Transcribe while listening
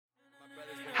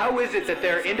How is it that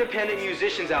there are independent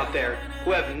musicians out there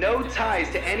who have no ties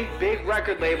to any big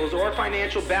record labels or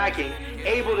financial backing,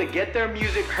 able to get their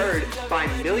music heard by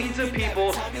millions of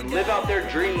people and live out their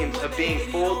dreams of being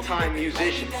full-time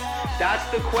musicians? That's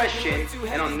the question,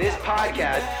 and on this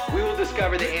podcast, we will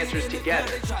discover the answers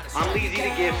together. I'm Leezy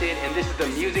the Gifted, and this is the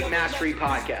Music Mastery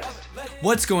Podcast.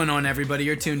 What's going on, everybody?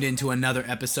 You're tuned into another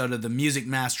episode of the Music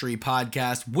Mastery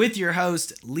Podcast with your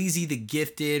host, Leezy the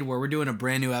Gifted, where we're doing a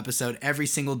brand new episode every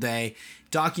single day,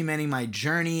 documenting my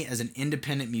journey as an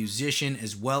independent musician,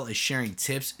 as well as sharing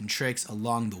tips and tricks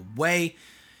along the way.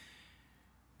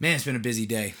 Man, it's been a busy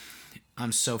day.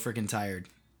 I'm so freaking tired.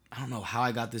 I don't know how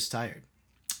I got this tired.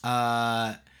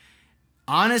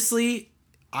 Honestly,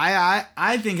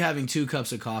 I think having 2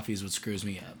 cups of coffee is what screws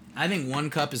me up. I think 1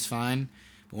 cup is fine.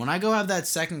 But when I go have that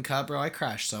second cup, bro, I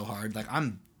crash so hard. Like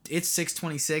it's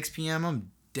 6:26 p.m.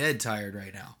 I'm dead tired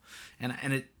right now,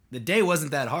 and the day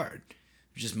wasn't that hard. It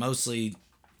was just mostly,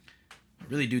 I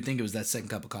really do think it was that second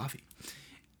cup of coffee.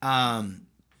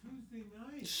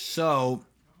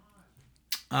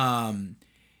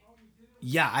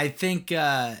 Yeah, I think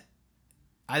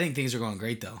things are going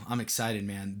great though. I'm excited,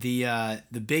 man. The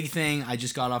big thing, I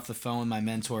just got off the phone with my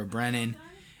mentor Brennan,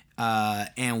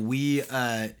 and we.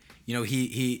 I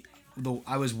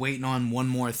was waiting on one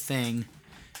more thing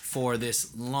for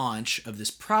this launch of this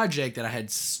project that I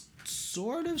had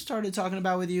sort of started talking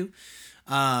about with you.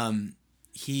 I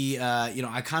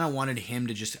kind of wanted him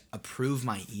to just approve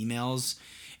my emails.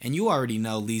 And you already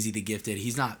know Leezy the Gifted.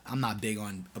 I'm not big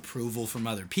on approval from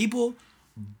other people,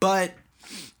 but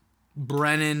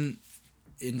Brennan,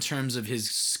 in terms of his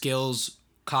skills,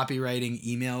 copywriting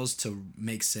emails to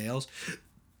make sales,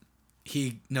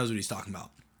 he knows what he's talking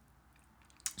about.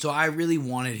 So I really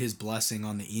wanted his blessing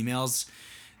on the email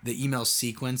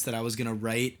sequence that I was going to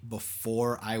write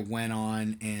before I went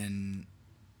on and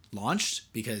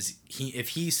launched, because if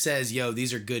he says, yo,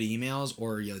 these are good emails,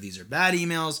 or yo, these are bad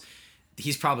emails,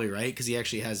 he's probably right, because he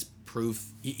actually has proof.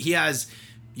 He has,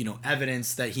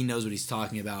 evidence that he knows what he's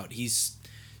talking about. He's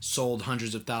sold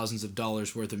hundreds of thousands of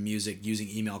dollars worth of music using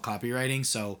email copywriting,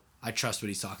 so I trust what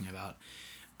he's talking about.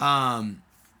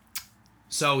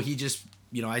 So he just...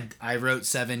 I wrote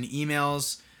 7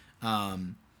 emails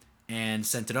and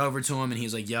sent it over to him, and he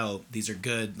was like, yo, these are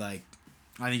good. Like,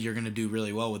 I think you're going to do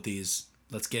really well with these.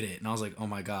 Let's get it. And I was like, oh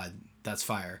my God, that's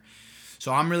fire.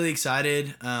 So I'm really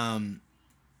excited. I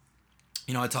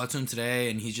talked to him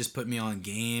today, and he's just put me on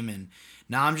game, and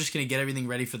now I'm just going to get everything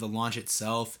ready for the launch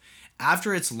itself.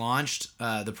 After it's launched,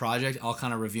 the project, I'll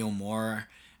kind of reveal more,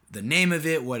 the name of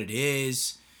it, what it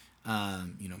is,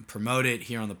 promote it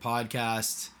here on the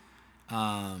podcast.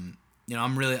 I'm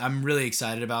really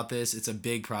excited about this. It's a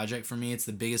big project for me. It's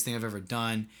the biggest thing I've ever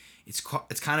done. It's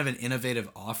kind of an innovative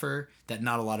offer that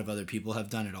not a lot of other people have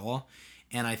done at all.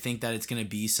 And I think that it's going to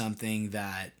be something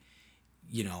that,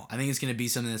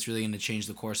 that's really going to change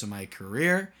the course of my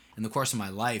career and the course of my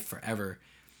life forever.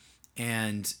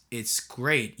 And it's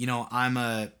great.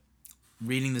 I'm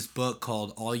reading this book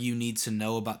called All You Need to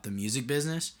Know About the Music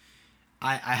Business.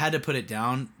 I had to put it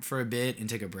down for a bit and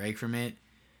take a break from it.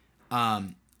 I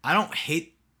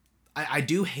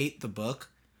do hate the book,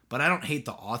 but I don't hate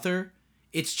the author.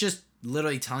 It's just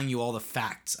literally telling you all the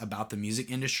facts about the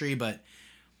music industry, but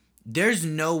there's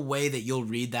no way that you'll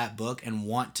read that book and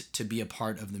want to be a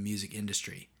part of the music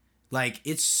industry. Like,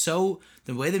 the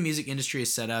way the music industry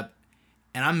is set up,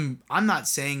 and I'm not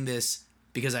saying this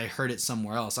because I heard it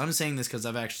somewhere else. I'm saying this because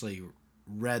I've actually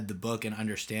read the book and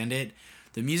understand it.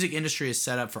 The music industry is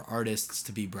set up for artists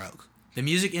to be broke. The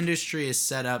music industry is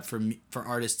set up for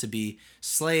artists to be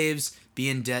slaves, be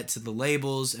in debt to the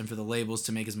labels, and for the labels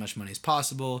to make as much money as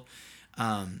possible.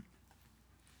 It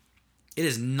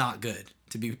is not good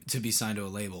to be signed to a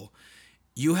label.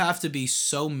 You have to be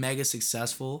so mega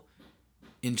successful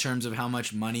in terms of how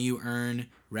much money you earn,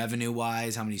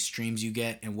 revenue-wise, how many streams you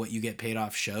get, and what you get paid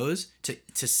off shows to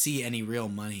see any real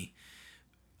money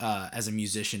as a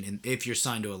musician if you're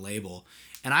signed to a label.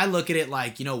 And I look at it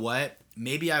like, you know what?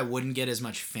 Maybe I wouldn't get as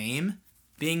much fame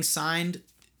being signed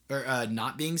or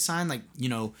not being signed. Like,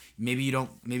 maybe I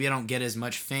don't get as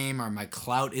much fame, or my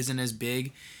clout isn't as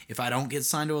big if I don't get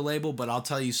signed to a label. But I'll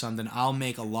tell you something, I'll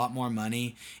make a lot more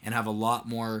money and have a lot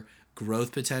more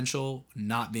growth potential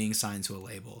not being signed to a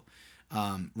label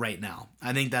right now.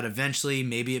 I think that eventually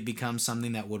maybe it becomes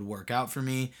something that would work out for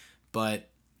me, but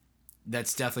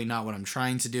that's definitely not what I'm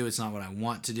trying to do. It's not what I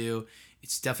want to do.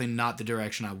 It's definitely not the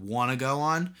direction I want to go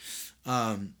on.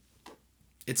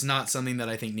 It's not something that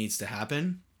I think needs to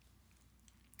happen.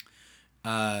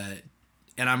 And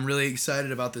I'm really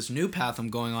excited about this new path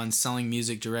I'm going on, selling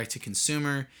music direct to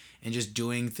consumer and just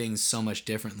doing things so much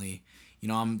differently. You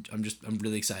know, I'm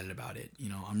really excited about it. You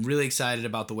know, I'm really excited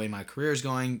about the way my career is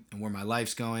going and where my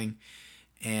life's going.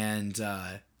 And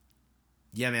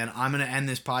yeah, man, I'm going to end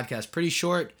this podcast pretty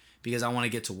short because I want to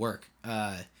get to work.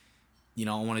 You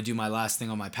know, I want to do my last thing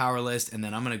on my power list, and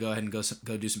then I'm going to go ahead and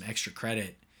go do some extra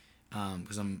credit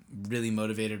because I'm really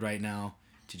motivated right now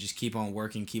to just keep on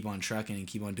working, keep on trucking, and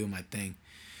keep on doing my thing.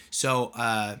 So,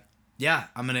 yeah,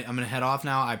 I'm gonna head off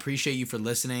now. I appreciate you for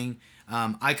listening.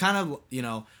 I kind of, you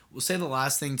know, will say the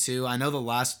last thing too. I know the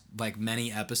last like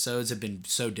many episodes have been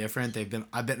so different.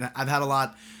 I've had a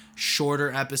lot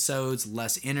shorter episodes,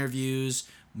 less interviews,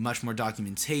 much more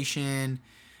documentation,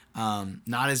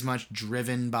 not as much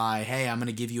driven by, hey, I'm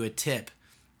gonna give you a tip.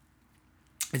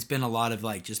 It's been a lot of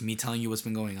like just me telling you what's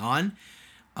been going on.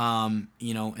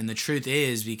 You know, and the truth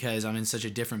is because I'm in such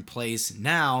a different place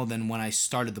now than when I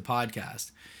started the podcast.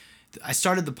 I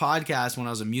started the podcast when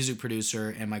I was a music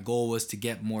producer, and my goal was to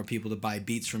get more people to buy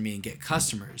beats from me and get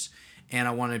customers. And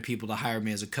I wanted people to hire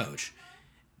me as a coach.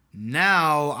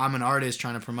 Now I'm an artist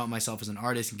trying to promote myself as an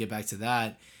artist and get back to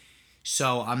that.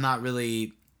 So I'm not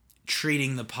really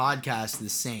treating the podcast the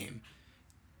same.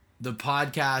 The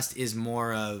podcast is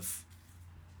more of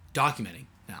documenting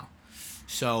now.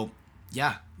 So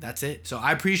yeah, that's it. So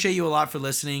I appreciate you a lot for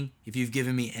listening. If you've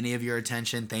given me any of your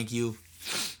attention, thank you.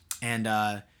 And,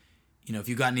 you know, if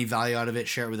you got any value out of it,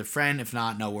 share it with a friend. If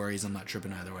not, no worries. I'm not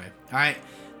tripping either way. All right.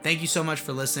 Thank you so much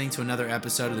for listening to another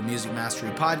episode of the Music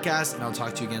Mastery Podcast, and I'll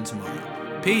talk to you again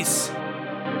tomorrow. Peace.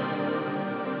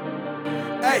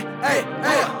 Hey, hey,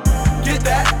 hey. Get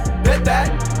that, bet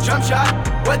that, jump shot,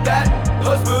 wet that,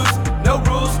 post moves, no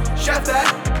rules, chef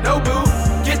that, no boo.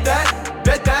 Get that,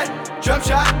 bet that, jump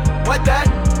shot, wet that,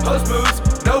 post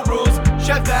moves, no rules,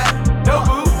 chef that, no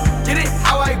boo. Get it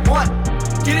how I want,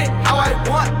 get it how I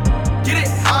want, get it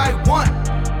how I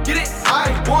want, get it how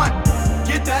I want.